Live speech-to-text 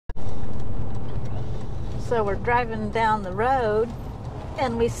So we're driving down the road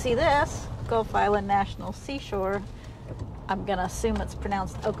and we see this Gulf Island National Seashore. I'm gonna assume it's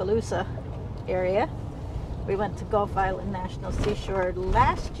pronounced Okaloosa area. We went to Gulf Island National Seashore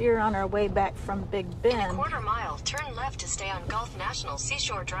last year on our way back from Big Bend. In a quarter mile, turn left to stay on Gulf National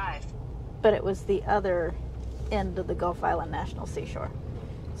Seashore Drive. But it was the other end of the Gulf Island National Seashore.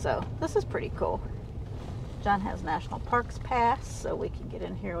 So this is pretty cool. John has National Parks Pass, so we can get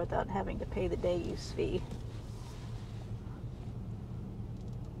in here without having to pay the day use fee.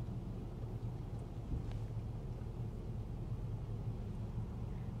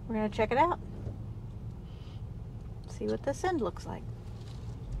 We're gonna check it out. See what this end looks like.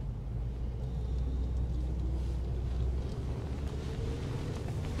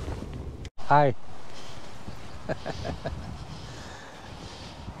 Hi.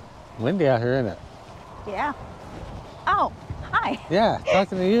 Windy out here, isn't it? Yeah. Oh, hi. Yeah,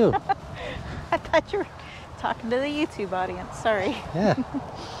 talking to you. I thought you were talking to the YouTube audience. Sorry. Yeah.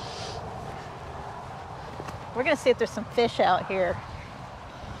 We're gonna see if there's some fish out here.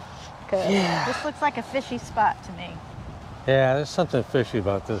 Yeah. This looks like a fishy spot to me. Yeah, there's something fishy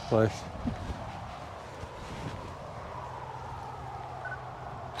about this place.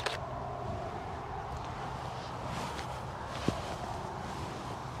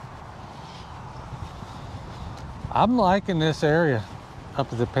 I'm liking this area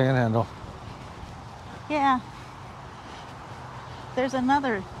up at the Panhandle. Yeah. There's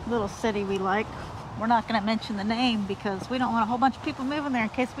another little city we like. We're not going to mention the name because we don't want a whole bunch of people moving there in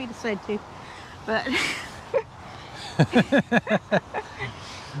case we decide to. But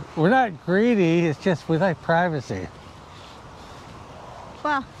We're not greedy, it's just we like privacy.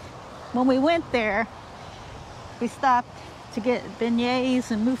 well, when we went there, we stopped to get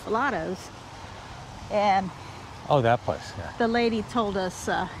beignets and muffalados. And Oh, that place, yeah. the lady told us,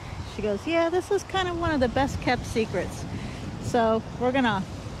 she goes, yeah, this is kind of one of the best kept secrets. So we're going to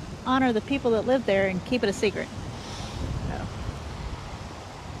honor the people that live there and keep it a secret. So.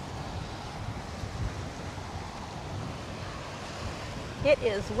 It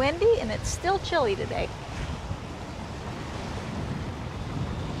is windy and it's still chilly today.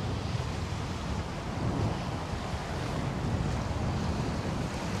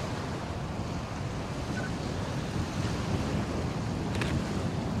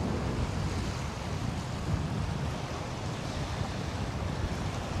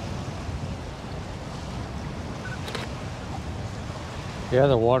 Yeah,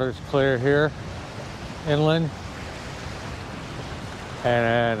 the water's clear here, inland.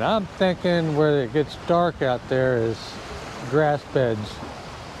 And I'm thinking where it gets dark out there is grass beds.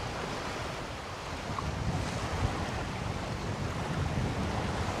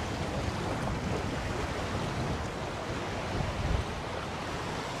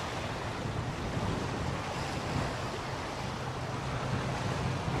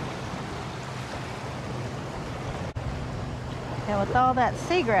 And with all that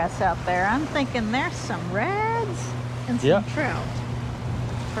seagrass out there, I'm thinking there's some reds and some Yep. trout.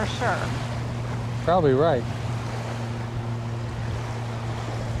 For sure. Probably right.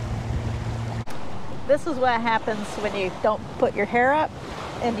 This is what happens when you don't put your hair up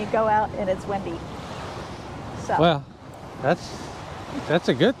and you go out and it's windy. So. Well, that's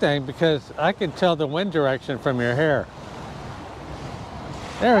a good thing because I can tell the wind direction from your hair.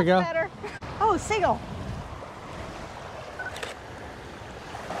 There we go. Better. Oh, seagull.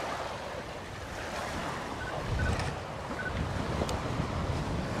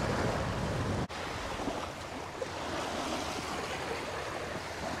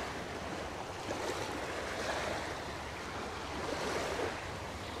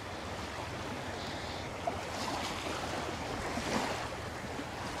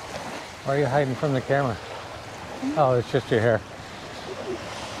 Why are you hiding from the camera? Oh, it's just your hair.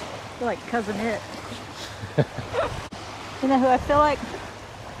 You're like Cousin It. You know who I feel like?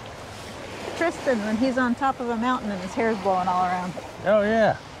 Tristan when he's on top of a mountain and his hair's blowing all around. Oh,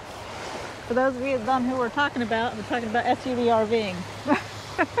 yeah. For those of you that don't know who we're talking about SUV RVing.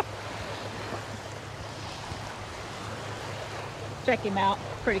 Check him out.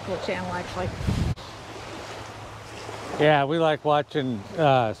 Pretty cool channel, actually. Yeah, we like watching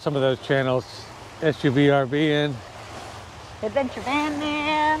some of those channels. SUVRVing, Adventure Van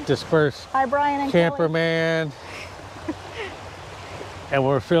Man. Dispersed Hi, Brian and Camper Kelly. Man. And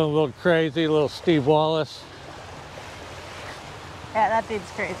we're feeling a little crazy, a little Steve Wallace. Yeah, that dude's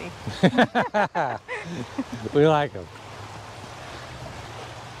crazy. We like him.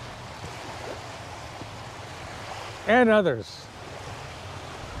 And others.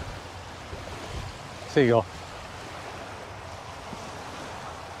 Seagull.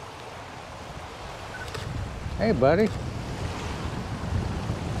 Hey, buddy.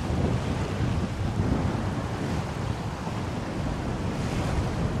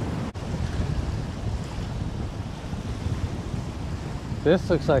 This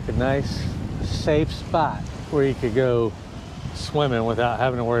looks like a nice, safe spot where you could go swimming without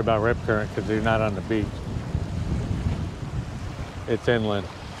having to worry about rip current because you're not on the beach. It's inland.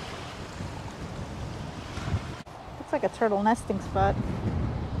 Looks like a turtle nesting spot.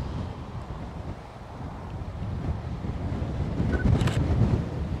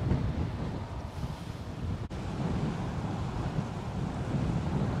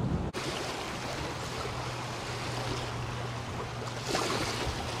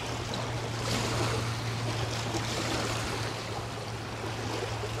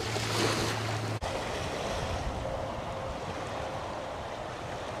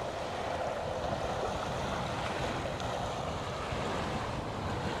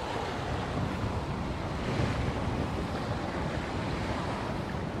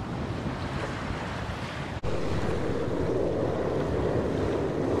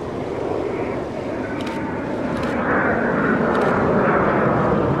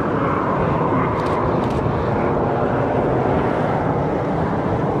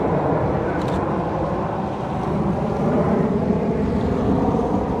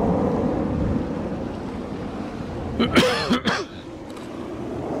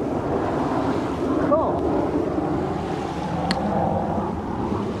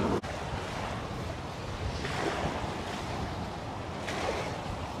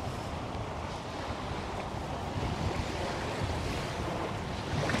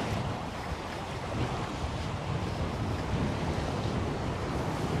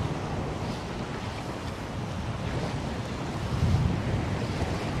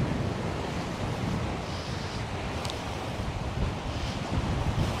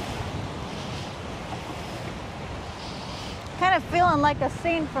 Kind of feeling like a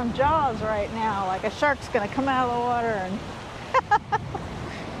scene from Jaws right now, like a shark's gonna come out of the water and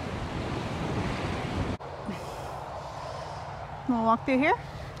wanna walk through here?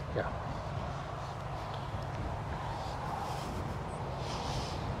 Yeah.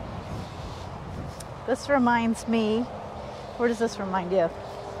 This reminds me, where does this remind you of?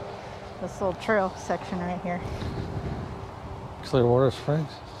 This little trail section right here. Clearwater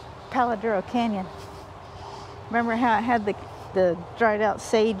Springs? Paladuro Canyon. Remember how it had the dried out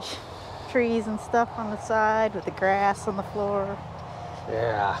sage trees and stuff on the side with the grass on the floor?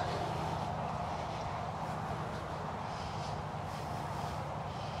 Yeah.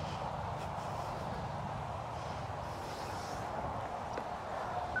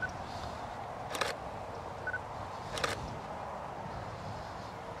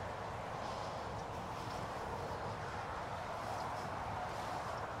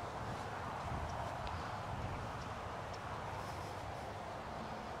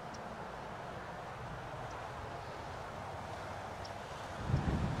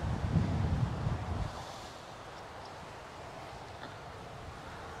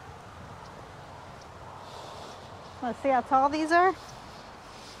 Want to see how tall these are?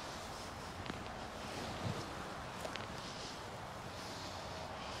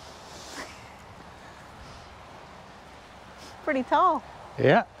 Pretty tall.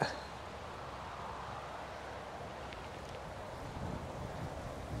 Yeah.